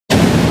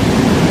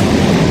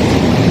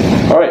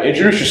right,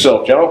 introduce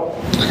yourself, Ciano.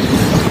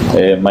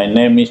 My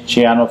name is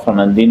Ciano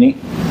Fernadini.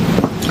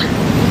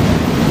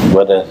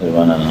 What else do you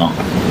want to know?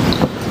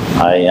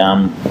 I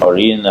am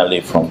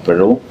originally from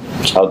Peru,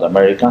 South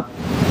America.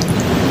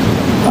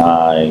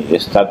 I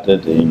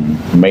started in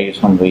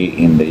Masonry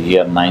in the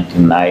year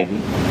 1990.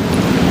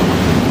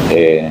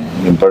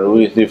 In Peru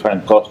it's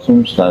different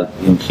customs than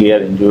here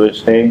in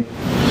USA.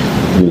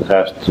 You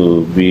have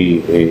to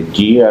be a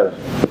year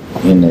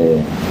in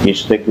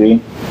each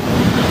degree.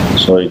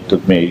 So it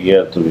took me a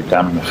year to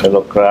become a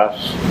fellow craft.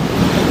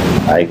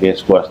 I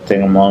guess it was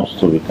 10 months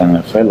to become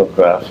a fellow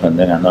craft, and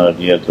then another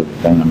year to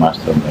become a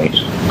master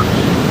mason.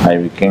 I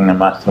became a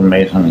master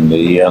mason in the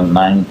year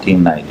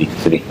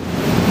 1993.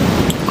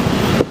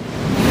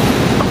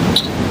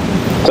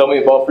 Tell me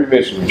about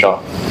Freemasonry,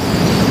 Ciano.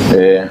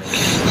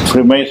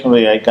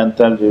 Freemasonry, I can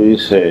tell you,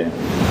 is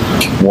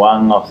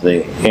one of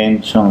the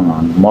ancient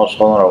and most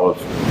honorable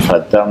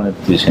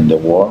fraternities in the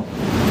world.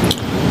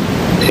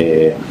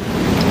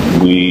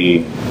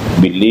 We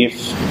believe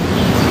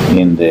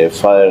in the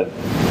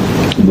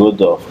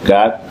fatherhood of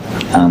God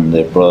and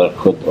the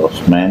brotherhood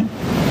of men.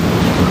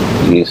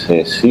 It's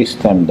a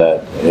system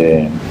that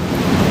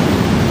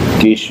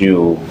teaches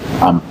you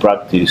and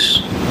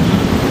practice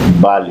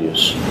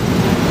values,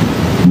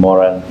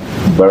 moral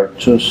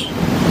virtues,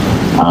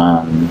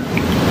 and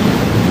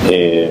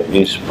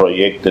is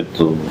projected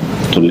to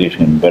live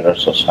in better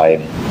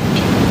society.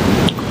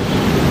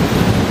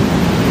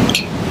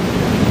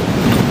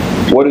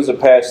 What is a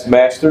past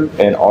master,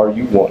 and are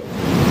you one?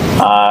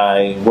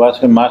 I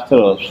was a master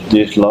of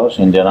these laws,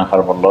 Indiana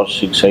Harbor Law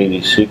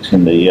 686,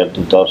 in the year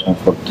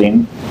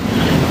 2014.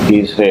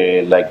 It's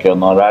like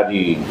an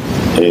honorary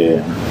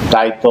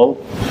title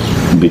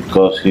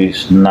because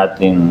it's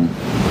nothing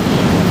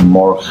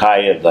more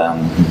higher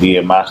than be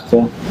a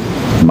master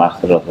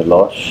of the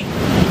laws.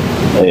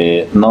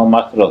 No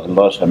master of the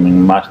laws, I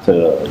mean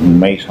master in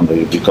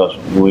masonry, because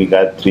we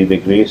got 3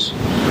 degrees,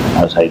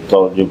 as I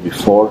told you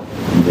before,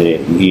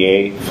 the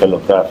EA, fellow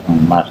craft,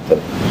 and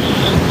master.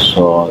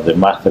 So the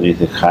master is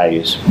the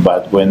highest,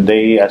 but when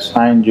they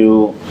assign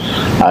you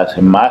as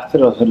a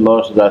master of the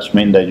laws, that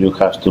means that you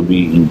have to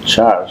be in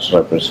charge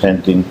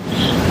representing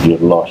your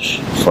lodge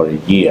for a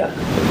year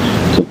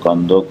to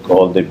conduct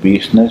all the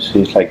business.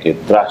 It's like a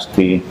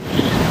trustee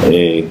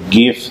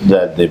gift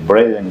that the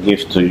brethren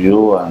give to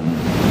you, and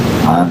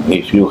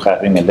if you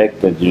have been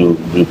elected, you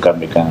can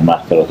become a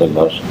master of the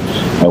laws.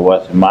 I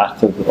was a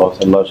master of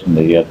the laws in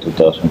the year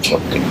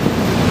 2014.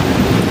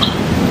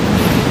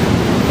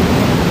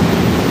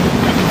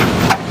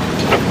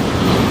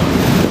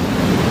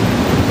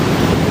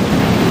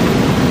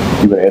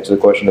 You going to answer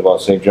the question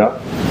about St. John?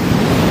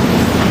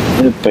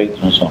 The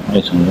patrons of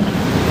Masonry.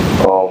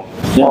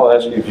 Yeah. I'll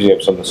ask you if you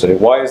have something to say.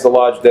 Why is the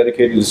lodge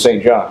dedicated to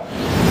St. John?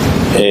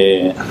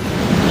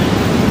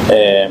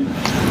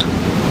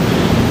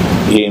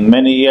 In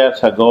many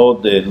years ago,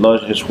 the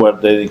lodges were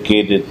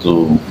dedicated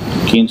to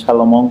King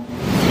Solomon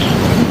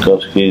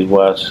because he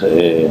was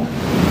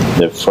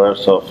the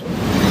first of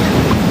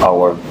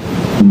our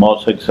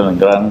most excellent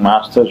Grand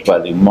Masters,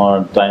 but in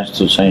modern times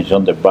to Saint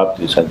John the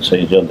Baptist and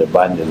Saint John the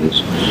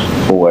Evangelist,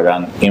 who were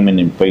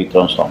eminent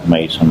patrons of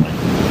Masonry.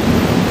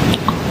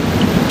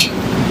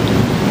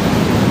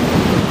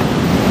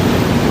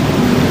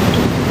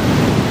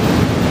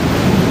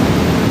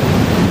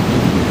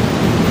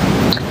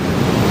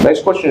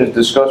 Next question is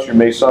discuss your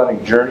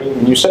Masonic journey.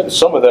 You said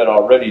some of that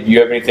already. Do you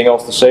have anything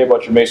else to say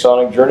about your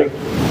Masonic journey?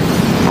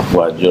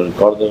 What, you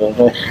recorded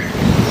already?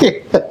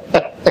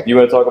 You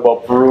want to talk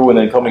about Peru and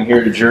then coming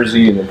here to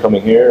Jersey and then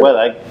coming here? Well,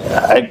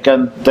 I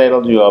can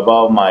tell you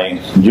about my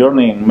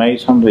journey in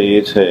Masonry.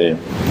 It's,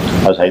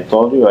 as I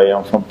told you, I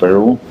am from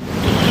Peru.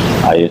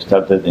 I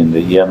started in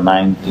the year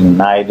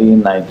 1990.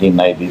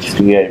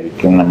 1993, I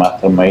became a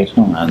Master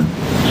Mason, and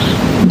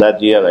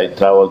that year I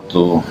traveled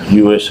to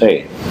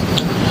USA.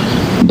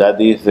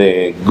 That is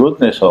the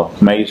goodness of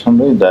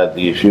Masonry, that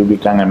if you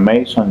become a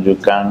Mason, you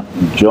can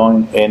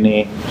join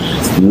any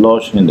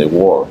lodge in the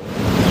world.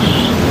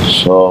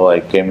 So I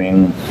came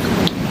in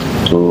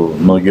to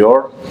New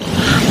York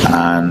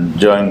and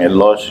joined a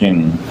lodge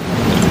in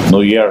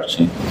New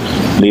Jersey,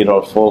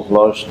 Little Falls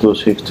Lodge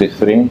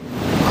 263.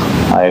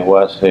 I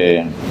was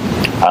an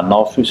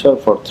officer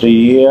for 3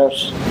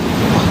 years.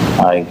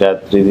 I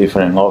got 3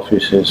 different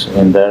offices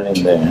in there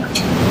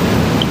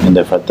in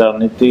the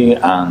fraternity,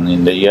 and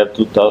in the year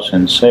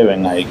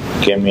 2007 I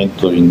came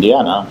into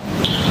Indiana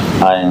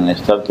and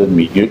started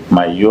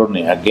my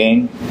journey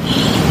again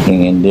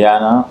in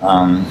Indiana,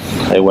 and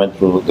I went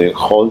through the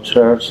whole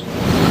church.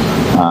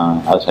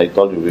 As I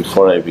told you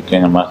before, I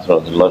became a Master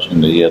of the Lodge in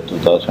the year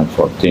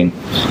 2014.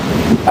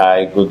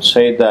 I could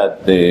say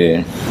that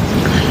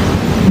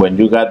when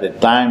you got the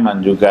time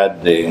and you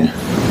got the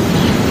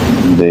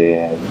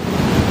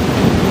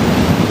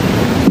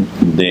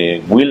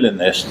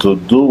willingness to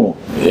do,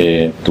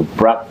 to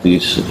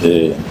practice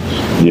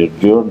your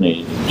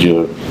journey,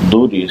 your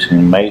duties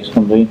in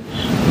Masonry,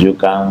 you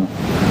can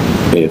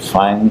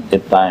find a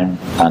time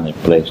and a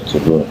place to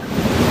do it.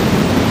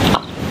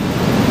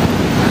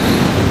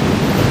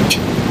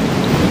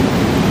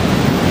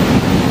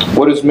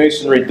 has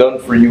Masonry done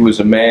for you as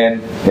a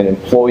man, an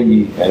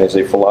employee, and as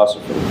a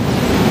philosopher?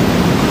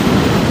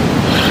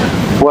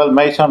 Well,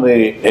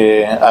 Masonry,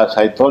 as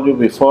I told you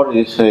before,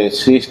 is a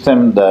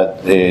system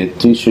that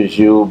teaches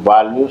you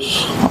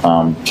values,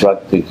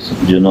 practice,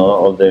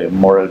 all the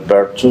moral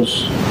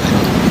virtues,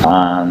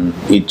 and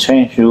it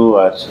changes you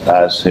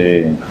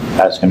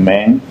as a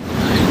man.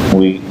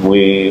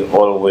 We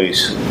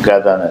always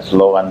got a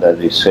slogan that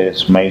it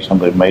says,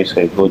 Masonry makes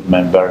a good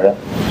man better,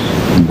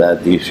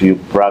 that if you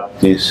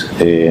practice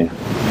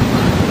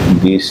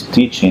these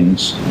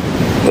teachings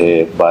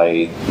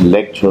by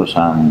lectures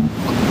and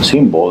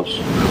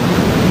symbols,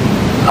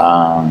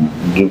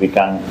 you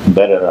become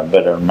better and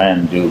better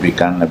man. You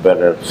become a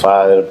better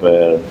father,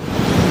 better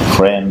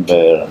friend,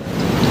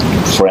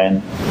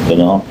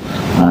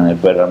 and a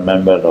better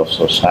member of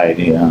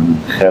society, and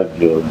help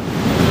your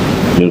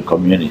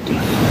community.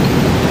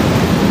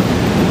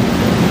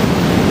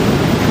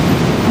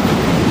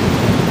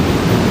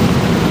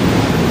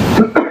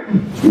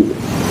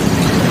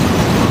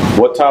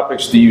 What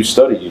topics do you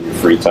study in your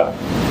free time?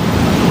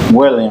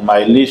 Well, in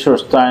my leisure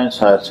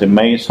times as a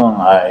Mason,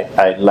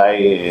 I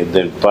like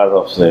the part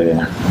of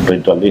the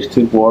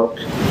ritualistic work.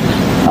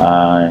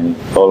 I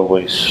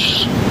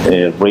always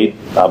read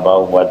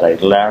about what I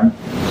learned.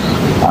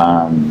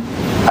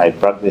 I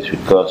practice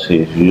because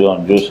if you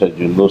don't use it,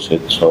 you lose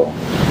it. So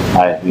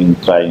I've been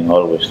trying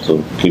always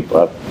to keep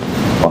up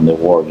on the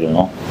work,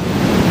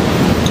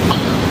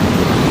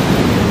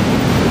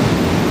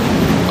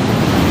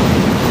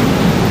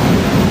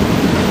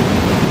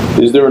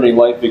 Is there any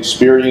life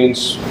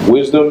experience,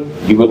 wisdom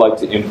you would like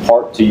to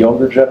impart to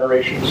younger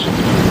generations?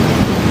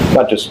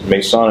 Not just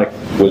Masonic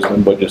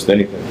wisdom, but just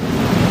anything.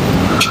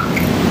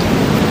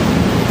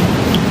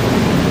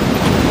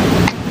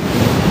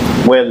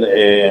 Well,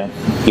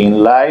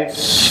 in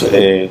life,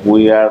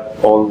 we are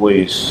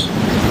always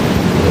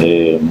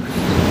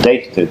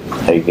tasted,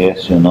 I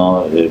guess,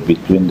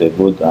 between the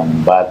good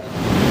and bad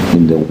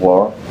in the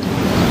world.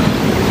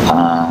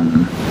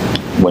 And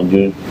when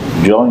you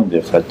join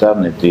the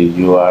fraternity,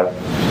 you are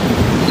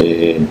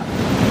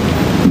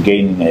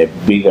gaining a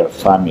bigger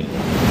family,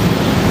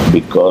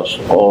 because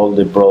all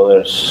the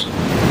brothers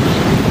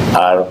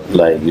are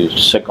like your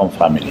second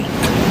family.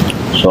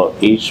 So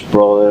each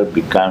brother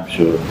becomes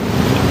your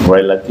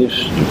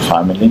relatives, your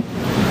family,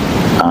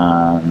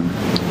 and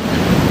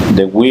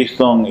the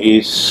wisdom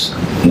is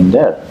in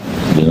there,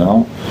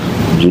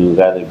 You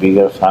got a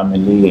bigger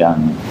family,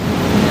 and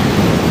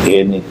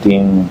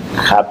anything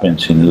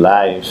happens in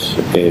life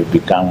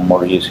becomes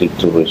more easy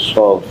to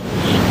resolve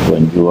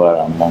when you are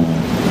among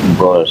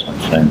brothers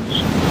and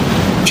friends.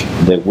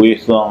 The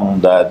wisdom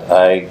that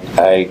I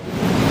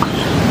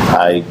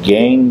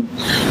gained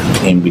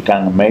in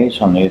becoming a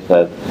Mason is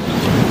that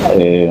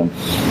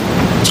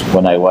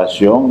when I was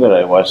younger,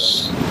 I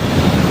was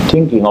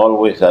thinking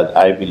always that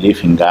I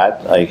believe in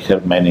God. I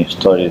heard many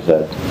stories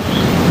that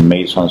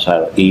Masons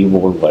are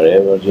evil,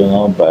 whatever,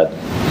 but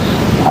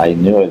I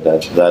knew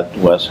that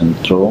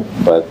wasn't true.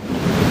 But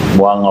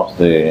one of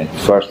the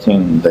first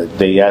things that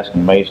they ask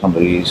in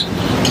Masonry is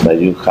that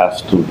you have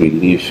to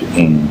believe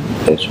in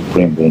a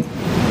supreme being.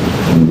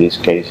 In this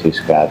case, it's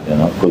God.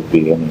 Could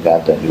be any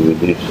God that you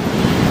believe.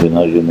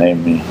 You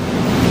name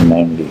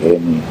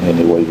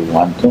any way you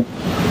want to.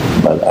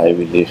 But I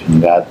believe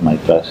in God. My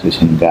trust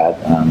is in God,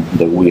 and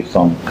the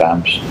wisdom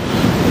comes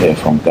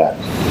from God.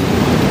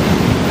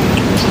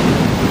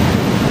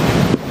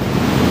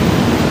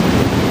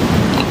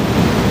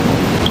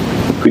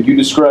 Could you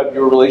describe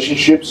your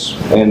relationships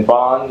and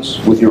bonds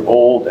with your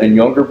old and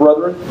younger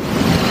brethren?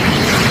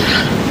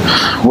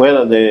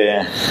 Well,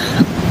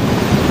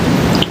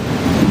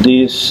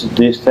 this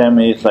time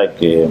is like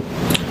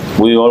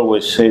we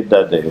always say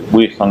that the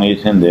wisdom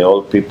is in the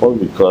old people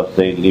because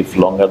they live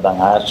longer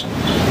than us.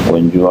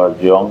 When you are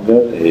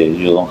younger,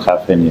 you don't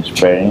have any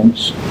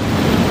experience.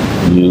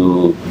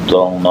 You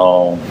don't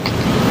know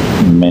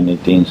many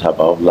things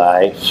about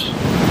life.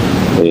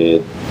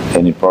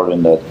 Any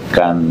problem that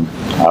can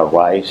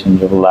arise in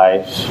your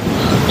life.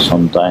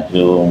 Sometimes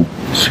you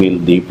feel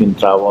deep in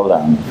trouble,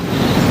 and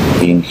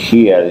in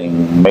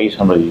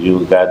Masonry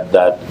you got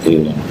that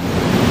earning,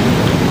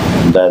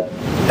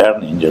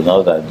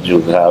 that you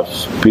have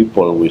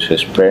people with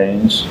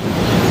experience,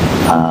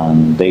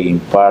 and they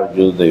impart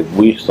you the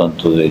wisdom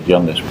to the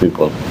youngest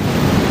people.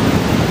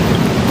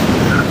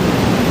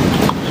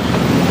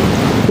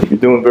 You're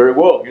doing very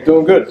well. You're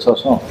doing good.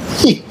 So.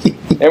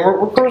 And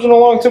we're cruising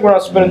along too. We're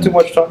not spending too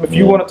much time. If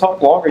you want to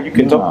talk longer, you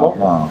can talk longer.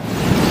 No.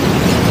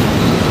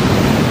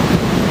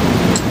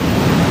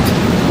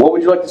 What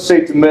would you like to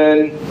say to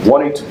men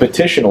wanting to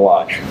petition a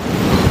lodge?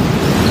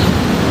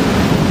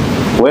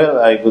 Well,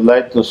 I would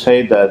like to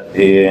say that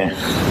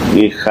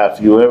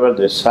if you ever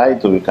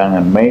decide to become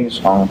a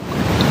Mason,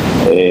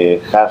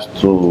 have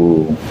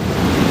to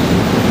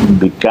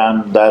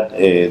become that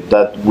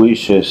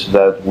wishes,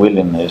 that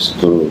willingness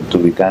to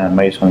become a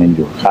Mason in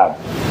your heart.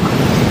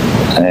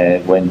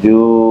 When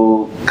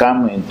you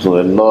come into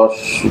a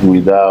lodge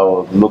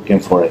without looking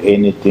for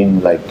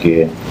anything like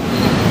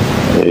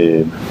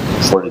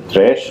for the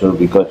treasure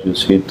because you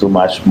see too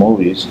much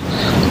movies,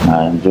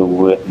 and you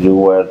will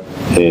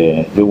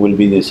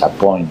be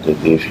disappointed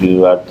if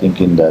you are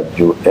thinking that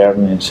your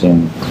earnings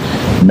in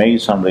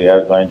masonry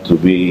are going to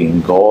be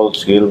in gold,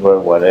 silver,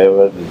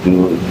 whatever.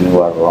 You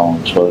are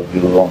wrong. So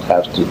you don't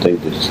have to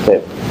take this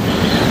step.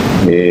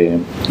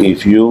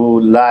 If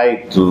you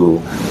like to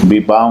be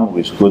bound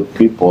with good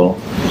people,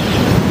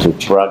 to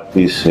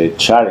practice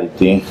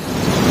charity,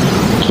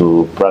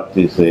 to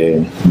practice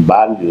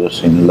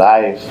values in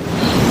life,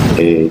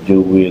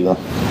 you will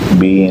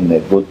be in a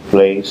good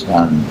place,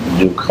 and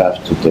you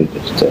have to take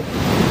a step.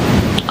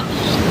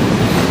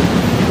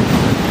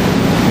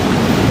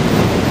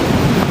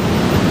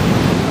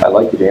 I'd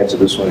like you to answer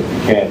this one if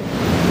you can.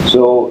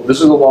 So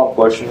this is a long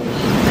question.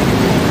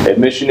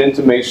 Admission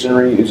into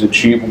Masonry is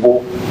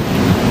achievable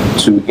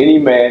to any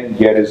man,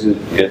 yet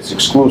it's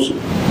exclusive.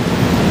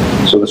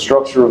 So the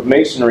structure of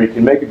Masonry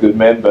can make a good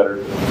man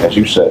better, as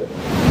you said.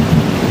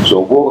 So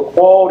will the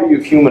quality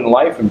of human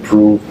life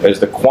improve as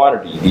the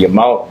quantity, the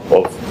amount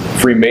of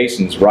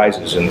Freemasons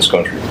rises in this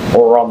country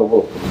or around the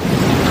world?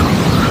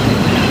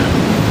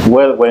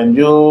 Well, when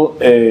you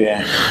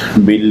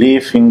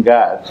believe in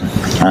God,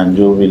 and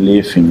you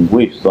believe in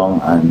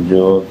wisdom, and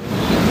you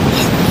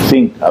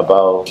think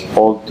about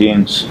all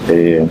things,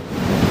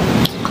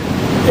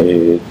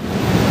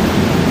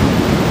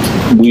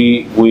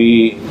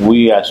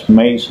 we as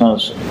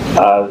Masons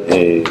are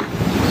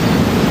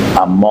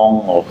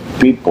among of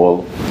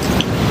people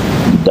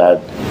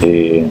that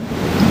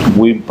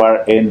we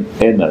impart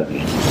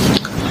energy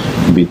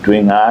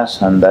between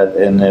us, and that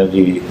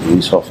energy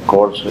is of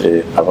course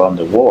around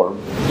the world.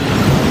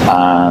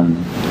 And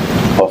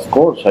of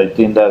course I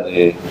think that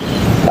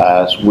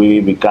as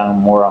we become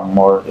more and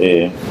more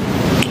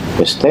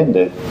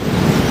extended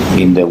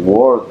in the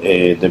world,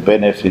 the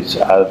benefits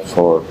are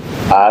for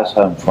us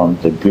and from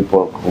the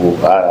people who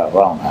are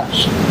around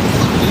us.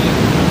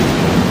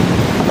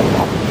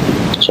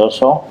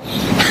 So?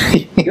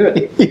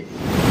 Good.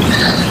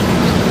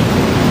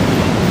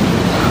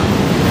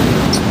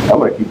 I'm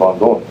going to keep on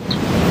going.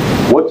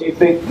 What do you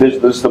think, this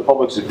is the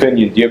public's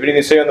opinion, do you have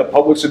anything to say on the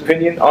public's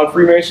opinion on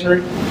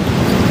Freemasonry?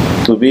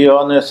 To be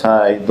honest,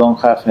 I don't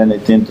have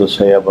anything to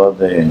say about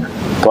the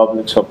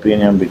public's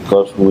opinion,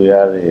 because we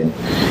are an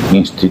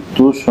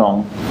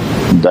institution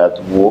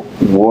that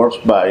works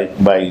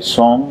by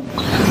some.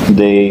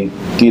 They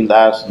kill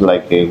us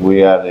like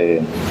we are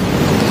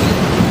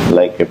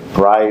like a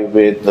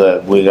private,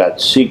 we got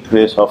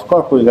secrets. Of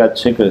course we got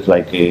secrets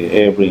like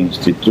every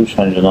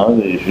institution, you know.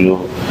 If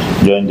you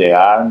join the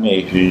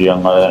army, if you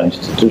join other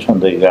institution,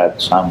 they got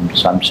some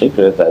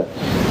secrets that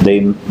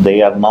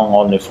they are known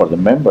only for the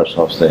members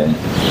of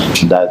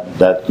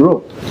that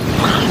group.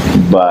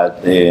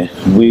 But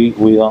we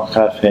don't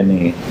have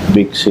any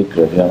big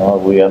secret, you know.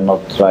 We are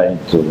not trying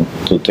to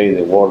take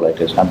the world like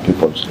some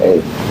people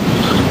say.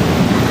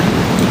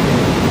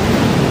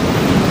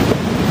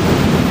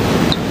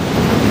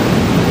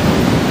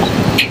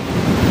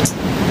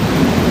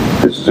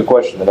 This is a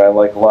question that I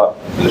like a lot,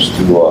 is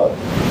to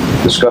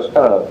discuss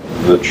kind of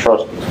the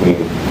trust between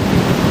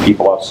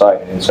people outside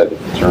and inside the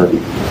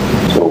fraternity.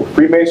 So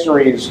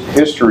Freemasonry's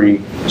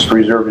history is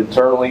preserved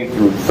internally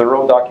through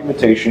thorough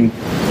documentation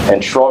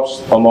and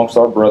trust amongst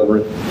our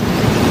brethren.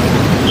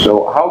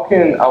 So how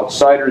can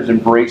outsiders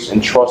embrace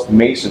and trust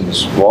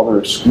Masons while they're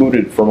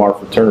excluded from our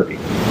fraternity?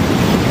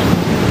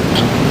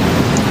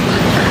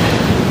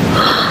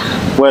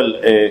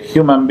 Well,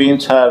 human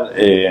beings are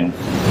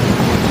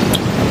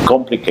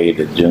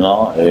complicated, you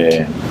know.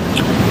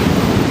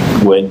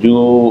 When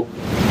you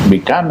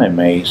become a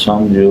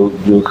Mason,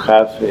 you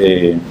have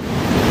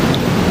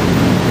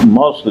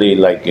mostly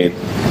like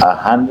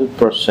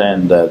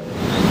 100% that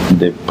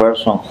the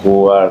person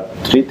who are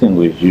treating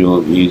with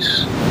you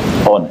is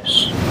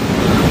honest.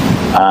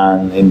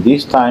 And in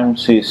these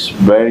times, it's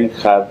very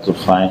hard to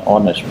find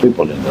honest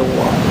people in the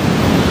world.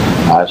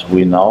 As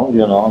we know,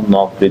 you know,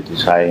 not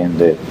criticizing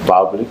the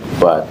public,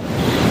 but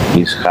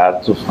it's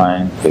hard to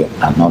find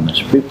an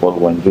honest people.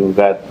 When you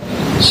got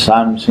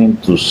something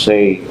to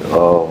say,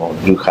 or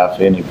you have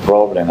any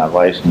problem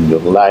arising in your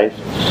life,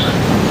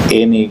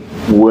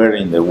 anywhere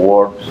in the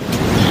world,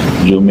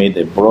 you meet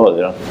a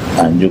brother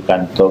and you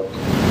can talk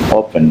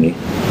openly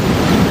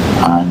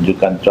and you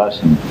can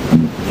trust in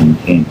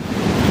him.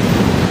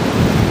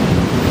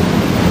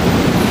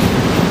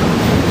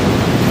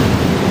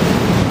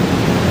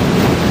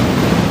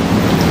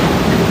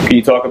 Can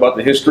you talk about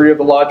the history of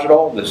the lodge at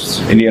all, this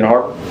Indiana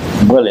Harbor?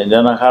 Well,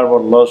 Indiana Harbor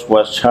Lodge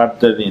was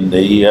chartered in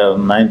the year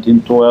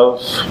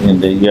 1912. In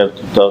the year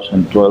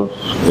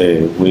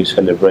 2012, we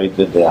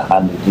celebrated the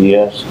 100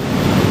 years.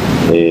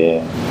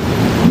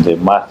 The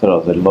master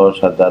of the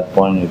lodge at that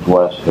point, it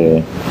was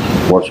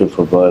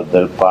Worshipful Brother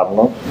Del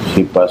Parlo.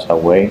 He passed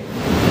away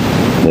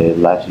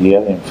last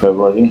year in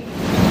February.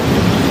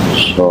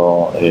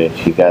 So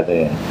he got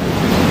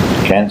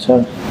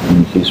cancer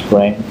in his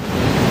brain.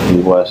 He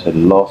was a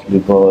lovely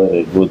brother,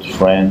 a good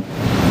friend,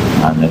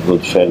 and a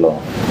good fellow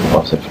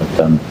of the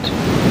fraternity.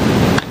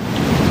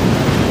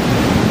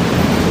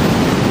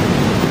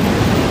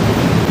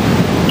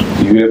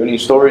 Do Do you have any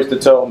stories to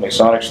tell,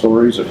 Masonic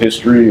stories of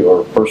history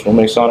or personal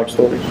Masonic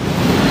stories?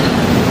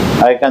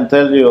 I can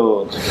tell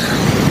you,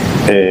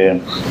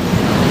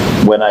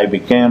 when I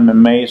became a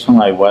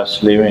Mason, I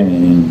was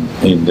living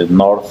in the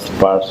north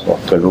part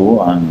of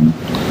Peru, and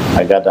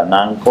I got an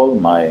uncle,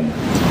 my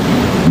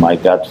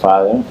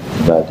godfather,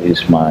 that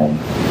is my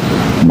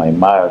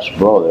mother's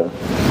brother.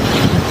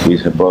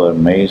 He's a brother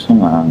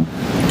Mason, and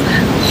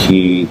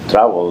he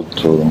traveled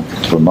through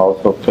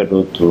north of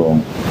Peru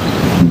to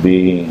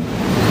be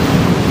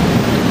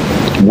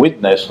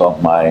witness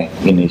of my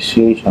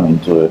initiation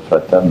into a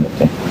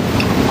fraternity.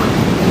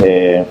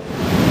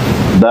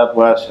 That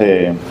was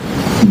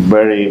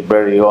very,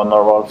 very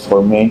honorable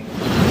for me,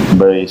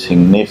 very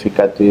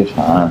significant,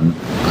 and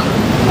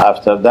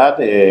after that,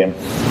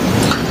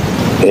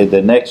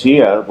 the next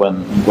year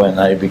when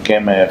I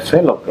became a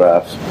fellow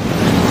craft,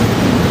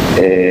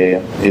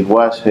 it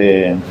was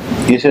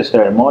it's a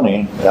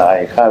ceremony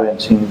I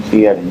haven't seen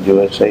here in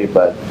USA,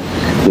 but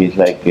it's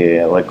like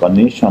a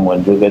recognition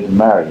when you get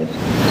married.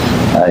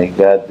 I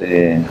got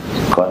a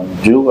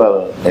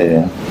conjugal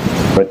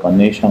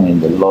recognition in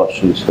the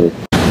lodge. It's a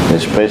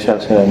special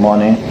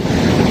ceremony,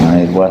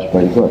 and it was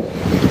very good.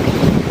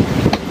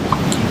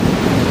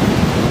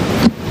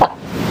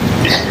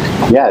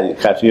 Yeah,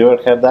 have you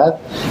ever heard that?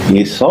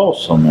 It's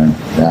awesome, man.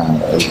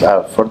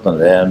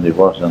 Unfortunately, I am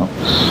divorced, you know.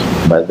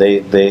 But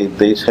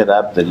they set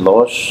up the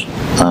lodge,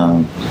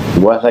 and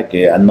it was like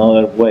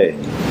another way.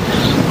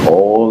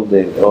 All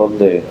the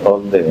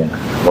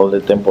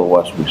temple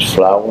was with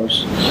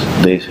flowers.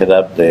 They set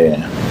up the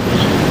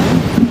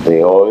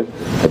oil,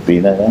 the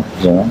vinegar,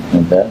 you know,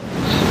 in there,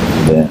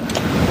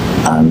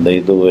 and they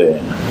do a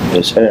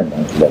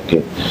ceremony. Like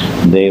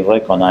they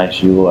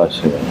recognize you as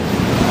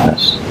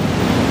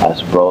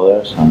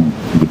brothers and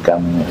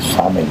becoming a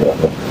family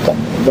of it.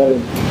 Very,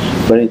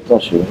 very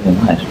touching, very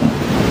nice, man.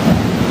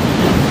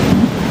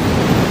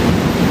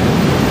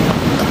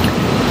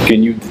 Can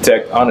you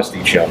detect honesty,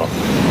 Ciano?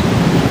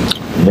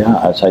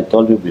 Yeah, as I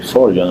told you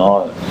before, you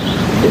know,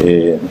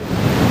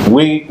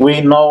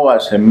 we know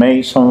as a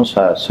Masons,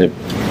 as a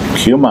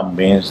human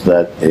beings,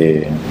 that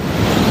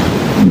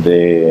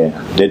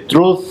the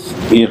truth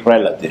is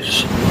relative.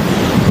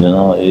 You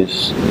know,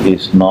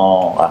 it's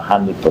not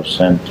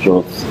 100%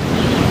 truth,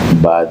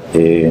 but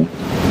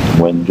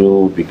when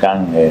you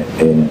become a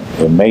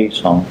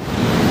Mason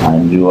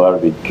and you are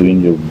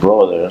between your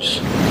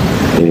brothers,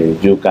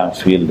 you can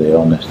feel the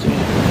honesty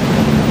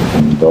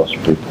in those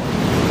people.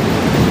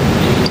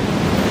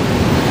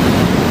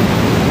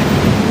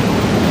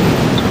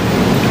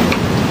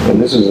 And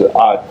this is an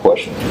odd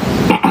question.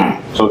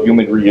 So if you want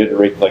me to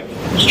reiterate, like,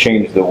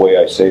 change the way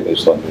I say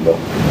this, let me know.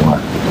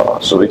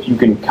 So if you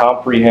can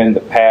comprehend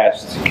the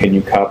past, can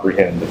you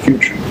comprehend the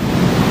future?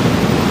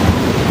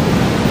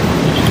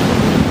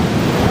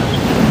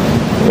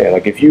 Yeah,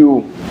 like if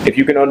you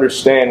can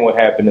understand what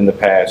happened in the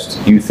past,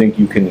 do you think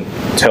you can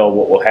tell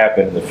what will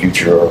happen in the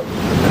future, or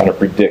kind of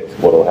predict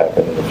what will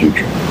happen in the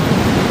future?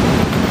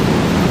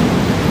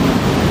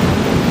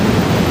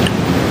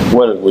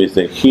 Well, with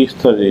the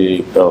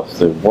history of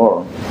the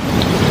world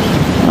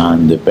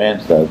and the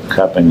events that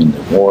happen in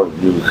the world,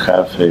 you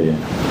have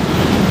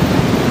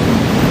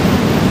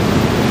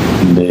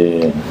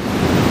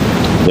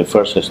the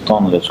first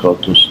stone, let's go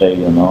to say,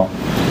 you know,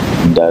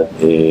 that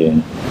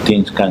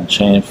things can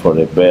change for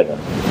the better,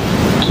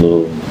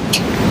 to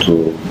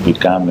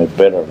become a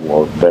better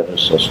world, better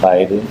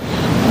society,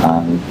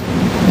 and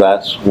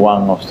that's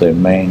one of the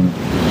main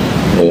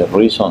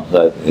reasons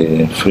that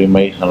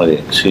Freemasonry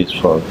exists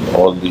for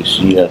all these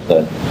years,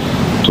 that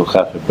to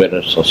have a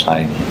better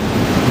society.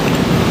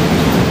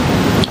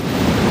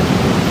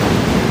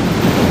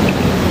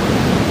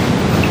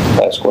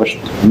 Last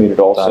question. Made it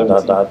all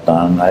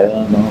 17. I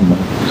don't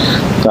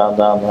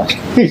know, man.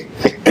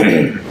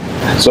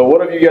 So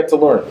what have you yet to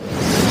learn?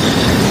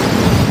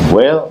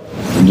 Well,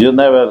 you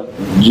never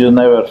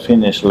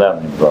finish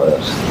learning,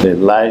 brothers. The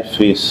life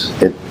is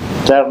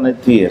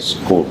eternity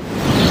school.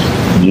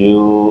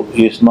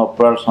 Is no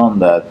person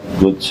that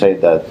would say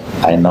that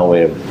I know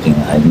everything,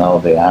 I know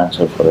the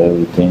answer for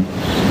everything.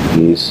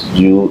 Is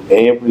you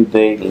every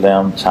day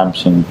learn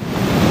something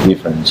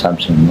different,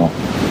 something new.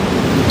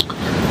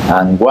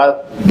 And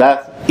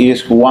that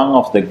is one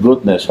of the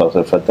goodness of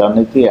the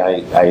fraternity.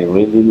 I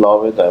really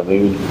love it, I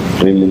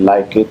really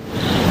like it,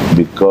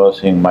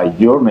 because in my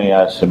journey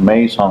as a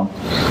Mason,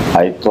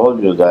 I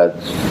told you that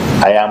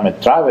I am a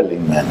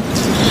traveling man.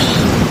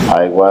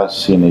 I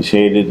was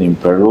initiated in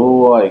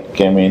Peru, I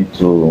came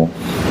into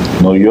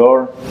New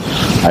York,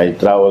 I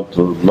traveled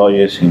to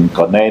lodges in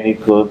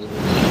Connecticut,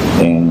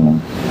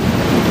 in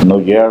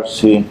New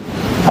Jersey,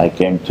 I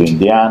came to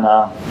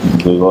Indiana,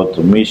 we go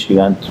to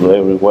Michigan, to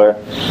everywhere,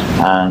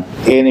 and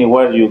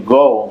anywhere you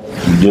go,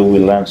 you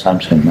will learn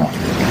something new.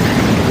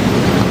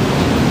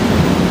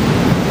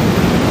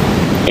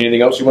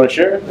 Anything else you want to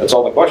share? That's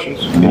all the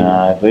questions.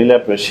 I really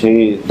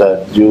appreciate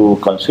that you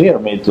consider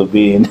me to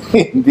be in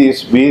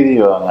this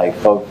video, and I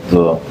hope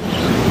to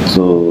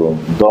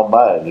don't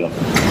bother you.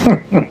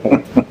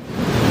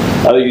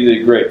 I think you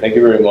did great. Thank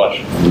you very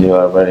much. You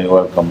are very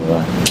welcome,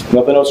 man.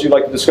 Nothing else you'd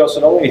like to discuss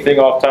at all? Anything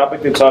off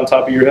topic that's on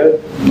top of your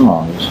head?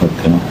 No, it's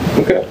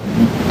okay. Okay.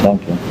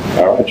 Thank you.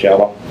 All right,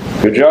 Ciano.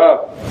 Good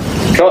job.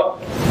 Cut.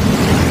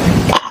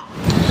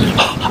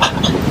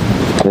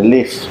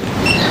 Relief.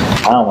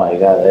 Oh my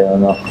God, I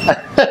don't know.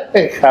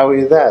 How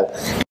is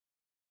that?